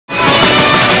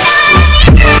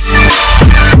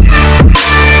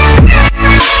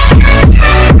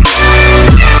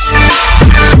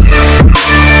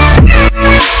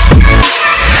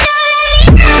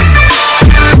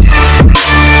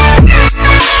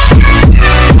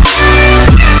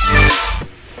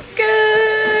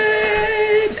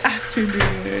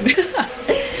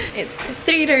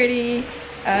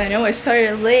I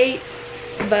started late,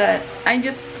 but I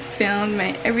just filmed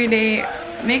my everyday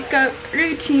makeup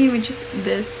routine, which is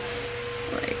this.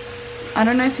 Like, I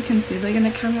don't know if you can see like in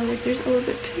the camera, like there's a little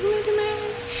bit pigment in my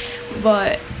eyes,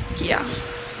 but yeah,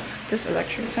 this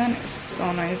electric fan is so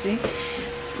noisy.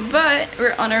 But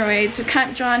we're on our way to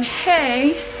Camp John.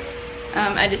 Hey,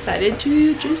 I decided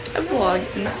to just vlog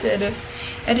instead of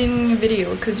editing a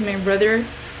video because my brother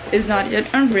is not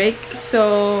yet on break,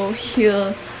 so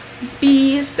he'll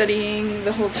be studying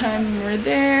the whole time we're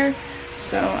there,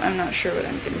 so I'm not sure what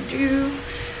I'm gonna do,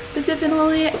 but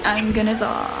definitely I'm gonna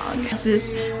vlog. This is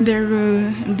the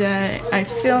room that I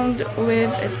filmed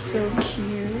with. It's so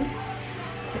cute.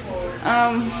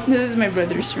 This is my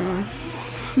brother's room.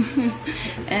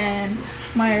 And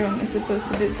my room is supposed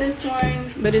to be this one,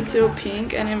 but it's so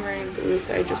pink and I'm wearing blue,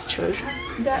 so I just chose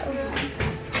that room.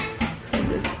 And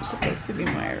this is supposed to be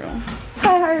my room.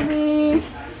 Hi, Harvey!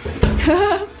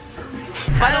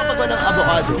 Paano pag ng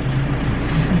avocado?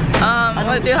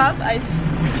 What do you have? Ice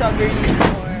strawberries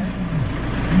or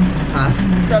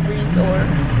strawberries or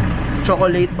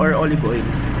Chocolate or olive oil?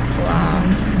 wow.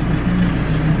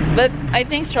 But I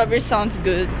think strawberry sounds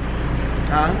good.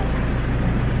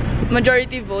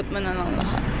 Majority vote mo na lang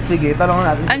lahat. Sige, talong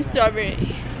natin. I'm strawberry.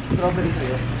 Strawberry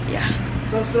sa'yo? Yeah.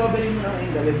 So strawberry mo lang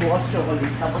yung gabi, bukas chocolate,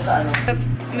 tapos sa ano?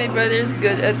 My brother's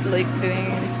good at like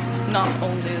doing not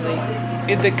only like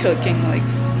with the cooking, like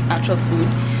actual food,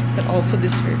 but also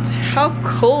desserts. How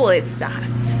cool is that?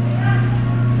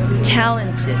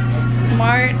 Talented,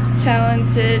 smart,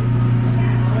 talented,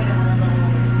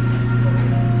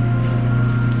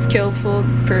 skillful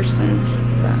person.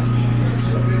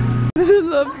 The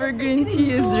love for green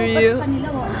tea is real.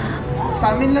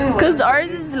 Because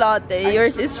ours is latte,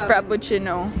 yours is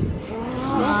frappuccino.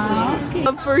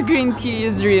 Love for green tea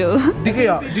is real. Di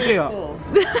kaya. Di kaya.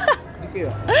 Yan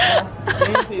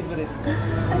yung favorite ko.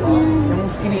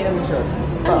 Yung iniinom na siya.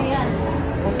 Ano yan?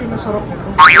 Okay, masarap nito.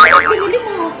 Pinili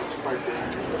mo.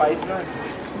 Pait na.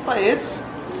 Pait?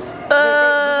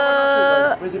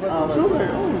 Pwede ba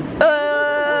sugar?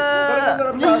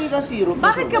 Hindi ka syrup.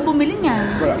 Bakit ka bumili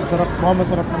niyan? Masarap. Mukhang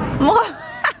masarap na.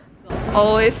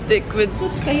 Always stick with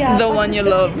the one you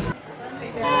love.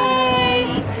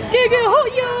 Giga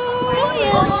hoyo!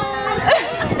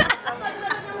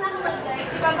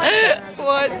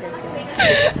 What?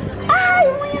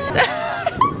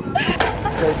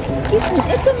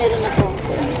 Ito meron ako.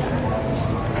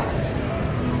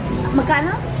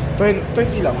 Magkano?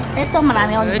 20 lang. Ito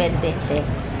marami akong 20.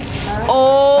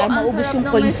 Oh, ay maubos yung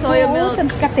coins ko. Sa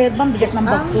katerbang, bigat ng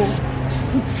bag ko.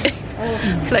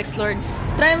 Flex Lord.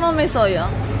 Try mo may soya.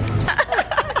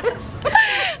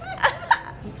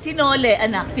 Sinole,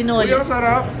 anak. Sinole. Uy, ang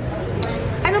sarap.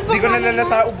 Ano pa? Hindi ko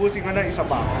nalalasa, ubusin ko na isa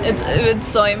pa. It's with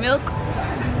soy milk.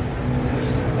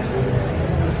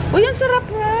 Uy, ang sarap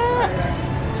nga.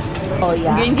 Oh,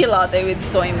 yeah. Green tea latte with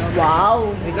soy milk.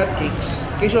 Wow. We got cakes.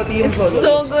 Kishoti yung It's solo.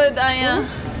 so good, Aya.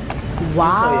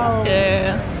 Wow.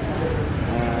 Yeah.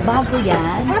 Bago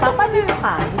yan. Papanalo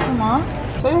ka. Gusto mo?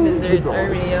 Desserts are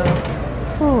real.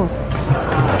 Oh.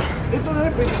 Ito na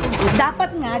rin, pwede ito. Dapat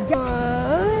nga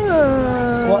dyan.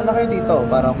 Kuha na kayo dito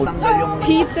para tanggal yung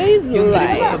Pizza is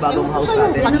life. sa bagong house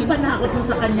natin. Ano panakot mo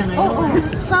sa kanya ngayon? Oo.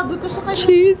 Sabi ko sa kanya.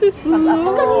 Jesus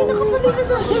love. Kanina ka pala na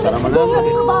sabi. Sana manalo.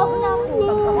 Trabaho na ako.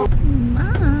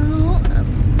 Now,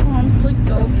 I want to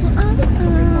go to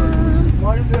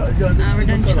we're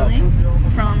done chilling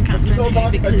from Camsy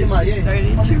because it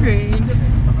started to rain.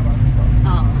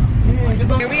 Oh.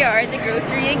 Here we are at the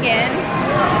grocery again.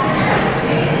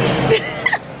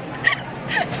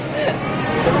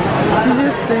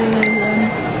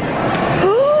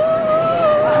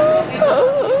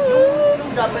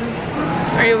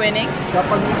 Are you winning?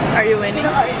 Are you winning?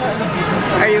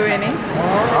 Are you winning?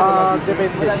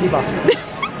 Depende, di ba?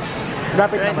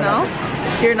 Rapid Right naman. now?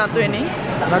 You're not winning?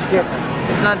 Not yet.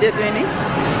 Not yet winning?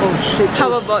 Oh shit.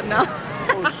 How about now?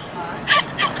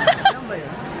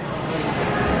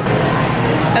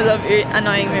 I love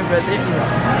annoying my brother.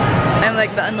 I'm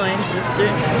like the annoying sister.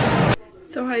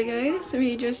 So hi guys,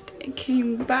 we just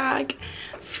came back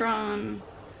from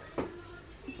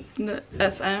the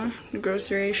SM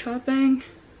grocery shopping.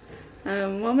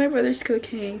 While my brother's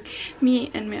cooking, me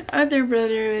and my other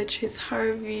brother, which is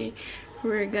Harvey,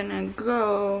 we're gonna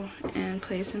go and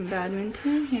play some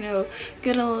badminton, you know,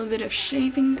 get a little bit of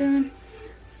shaving done.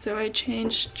 So I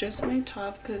changed just my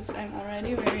top because I'm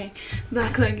already wearing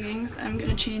black leggings. I'm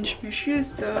gonna change my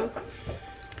shoes though,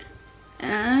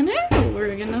 and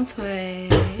we're gonna play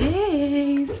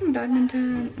some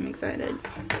badminton. I'm excited.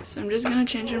 So I'm just gonna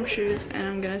change some shoes and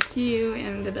I'm gonna see you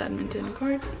in the badminton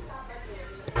court.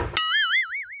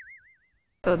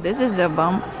 So this is the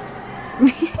bump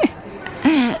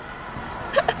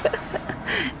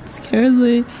It's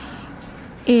currently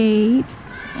 8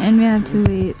 and we have to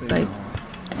wait like,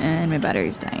 and my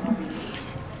battery's dying.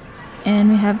 And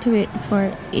we have to wait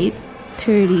for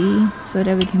 8:30 so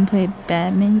that we can play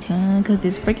badminton because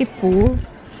it's freaking full.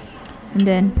 And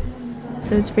then,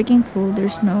 so it's freaking full.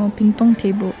 There's no ping pong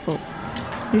table. Oh,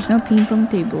 there's no ping pong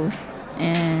table.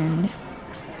 And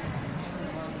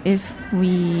if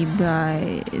we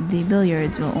buy the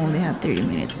billiards, we'll only have 30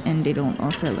 minutes, and they don't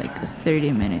offer like a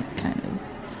 30-minute kind of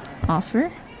offer.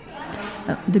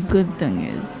 The good thing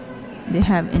is they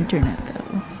have internet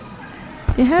though.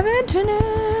 They have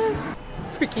internet.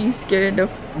 Freaking scared of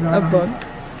a bug.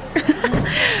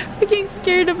 Freaking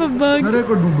scared of a bug.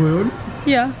 Na-record mo ba yun?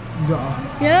 Yeah.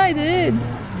 Yeah, I did.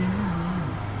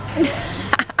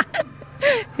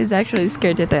 He's actually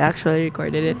scared that I actually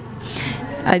recorded it.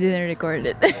 I didn't record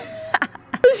it.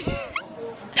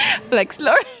 Flex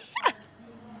Lord.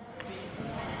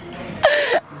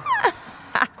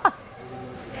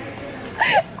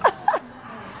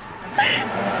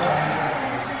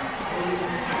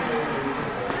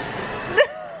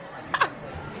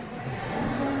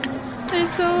 There's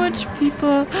so much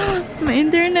people. My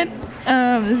internet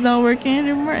is not working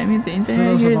anymore. I mean, the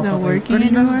internet here is not working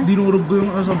anymore. Dinurog ko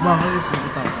yung sa bahay.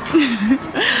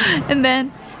 And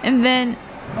then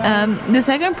the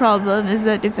second problem is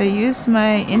that if I use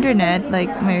my internet,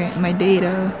 like my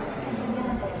data,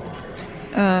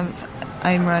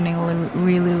 I'm running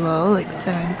really low, like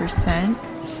 70%,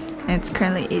 and it's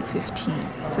currently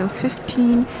 8:15. So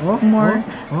 15 more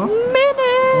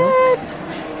minutes.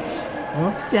 So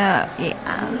yeah,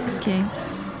 okay.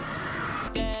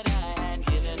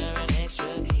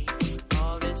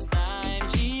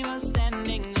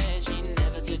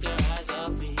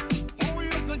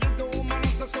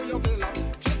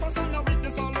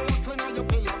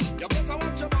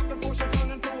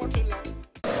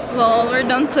 Well, we're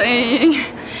done playing,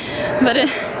 but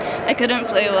I couldn't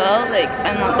play well. Like,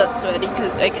 I'm not that sweaty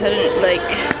because I couldn't like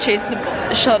chase the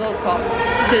shuttlecock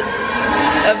because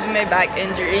of my back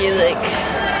injury. Like,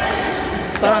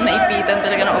 parang naipitan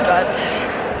talaga ng ugat.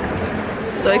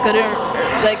 So I couldn't,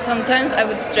 like, sometimes I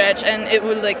would stretch and it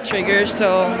would like trigger,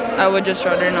 so I would just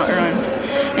rather not run.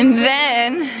 And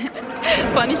then,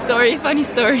 funny story.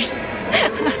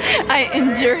 I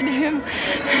injured him,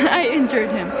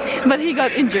 but he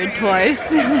got injured twice.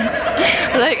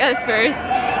 Like, at first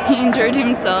he injured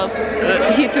himself,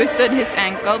 he twisted his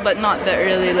ankle, but not that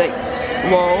really like,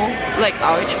 whoa, like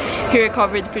ouch. He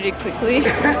recovered pretty quickly.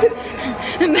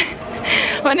 And then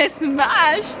when I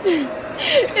smashed,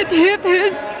 it hit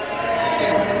his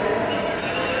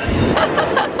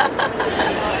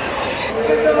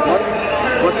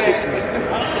What hit me?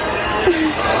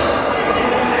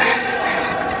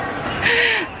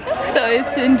 So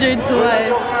he's injured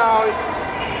twice.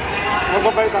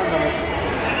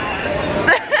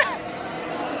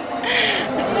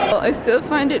 Well, I still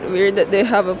find it weird that they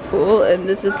have a pool and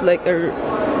this is like a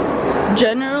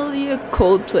generally a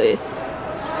cold place.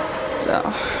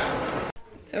 So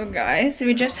guys,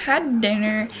 we just had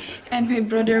dinner and my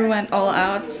brother went all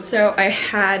out, so I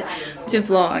had to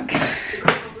vlog.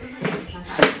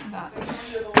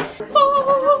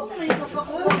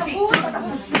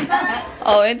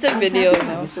 Oh, it's a video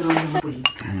now.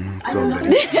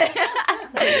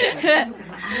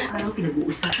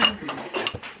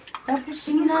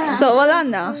 So wala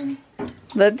na.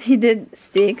 But he did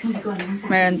steaks.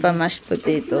 Meron pa mashed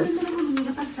potatoes.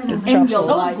 And so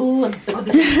good.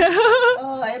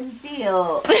 Oh, empty.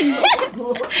 Oh.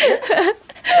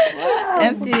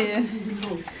 Empty.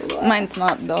 Mine's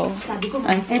not though.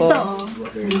 I'm full.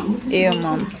 Ew,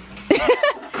 mom.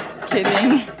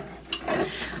 Kidding.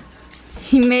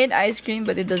 He made ice cream,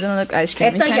 but it doesn't look ice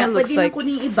cream. It kind of looks like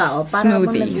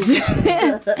smoothies.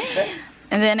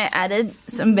 And then I added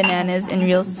some bananas and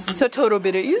real Sotoro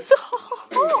berries.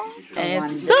 And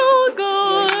it's so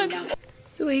good.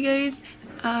 So hey guys,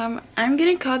 I'm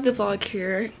gonna cut the vlog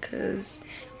here because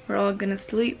we're all gonna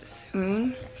sleep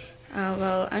soon.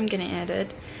 Well, I'm gonna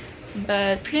edit,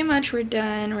 but pretty much we're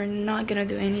done. We're not gonna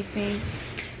do anything,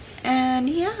 and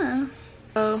yeah.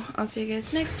 So I'll see you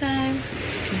guys next time.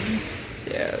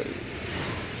 So